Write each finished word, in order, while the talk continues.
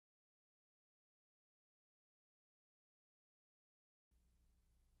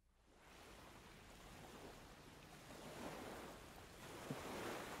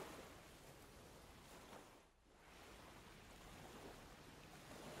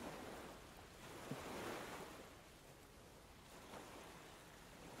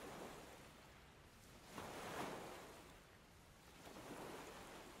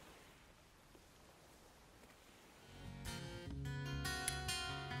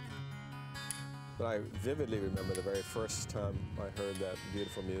But I vividly remember the very first time I heard that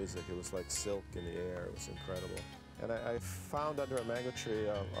beautiful music. It was like silk in the air. It was incredible. And I found under a mango tree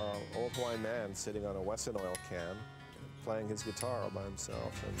an old Hawaiian man sitting on a Western oil can, playing his guitar all by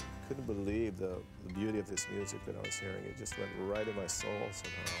himself, and couldn't believe the beauty of this music that I was hearing. It just went right in my soul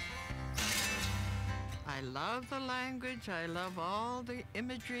somehow. I love the language, I love all the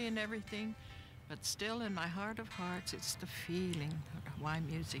imagery and everything, but still in my heart of hearts, it's the feeling that Hawaiian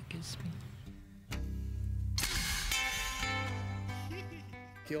music gives me.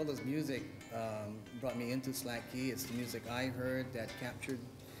 Kiho's music brought me into Slack Key. It's the music I heard that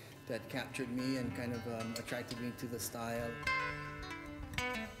captured me and kind of attracted me to the style.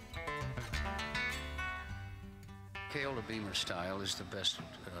 Kiho Beamer style is the best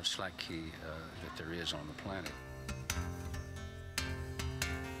Slack Key that there is on the planet.